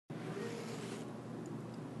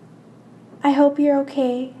I hope you're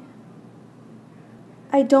okay.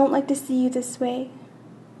 I don't like to see you this way.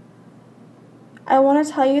 I want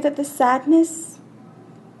to tell you that the sadness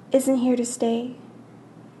isn't here to stay.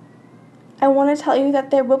 I want to tell you that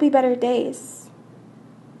there will be better days.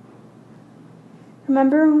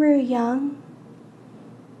 Remember when we were young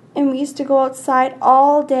and we used to go outside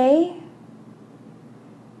all day?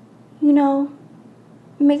 You know,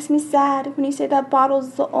 it makes me sad when you say that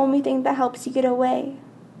bottle's the only thing that helps you get away.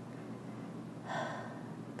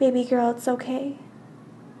 Baby girl, it's okay.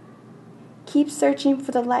 Keep searching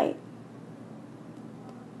for the light.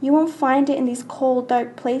 You won't find it in these cold,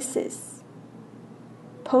 dark places,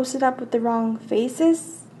 posted up with the wrong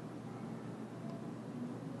faces.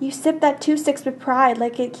 You sip that 2-6 with pride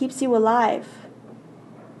like it keeps you alive.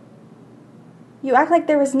 You act like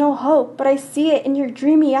there was no hope, but I see it in your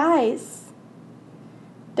dreamy eyes.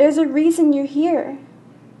 There's a reason you're here.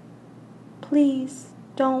 Please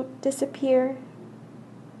don't disappear.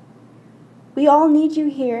 We all need you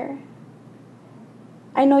here.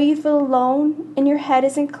 I know you feel alone and your head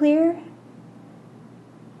isn't clear.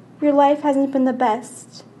 Your life hasn't been the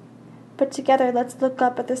best, but together let's look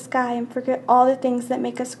up at the sky and forget all the things that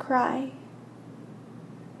make us cry.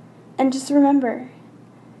 And just remember,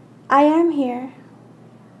 I am here.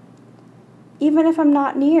 Even if I'm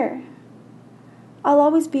not near, I'll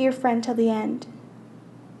always be your friend till the end.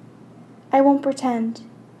 I won't pretend,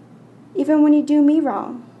 even when you do me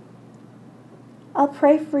wrong. I'll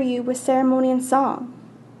pray for you with ceremony and song.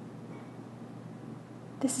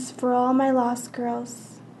 This is for all my lost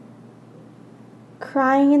girls,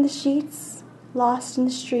 crying in the sheets, lost in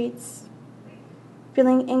the streets,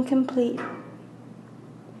 feeling incomplete.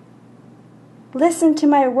 Listen to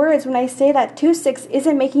my words when I say that 2-6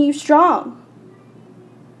 isn't making you strong.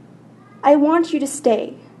 I want you to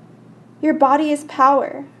stay. Your body is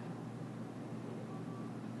power.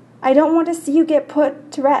 I don't want to see you get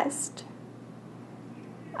put to rest.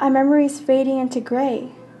 Our memories fading into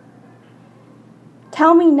gray.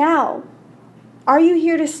 Tell me now, are you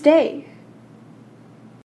here to stay?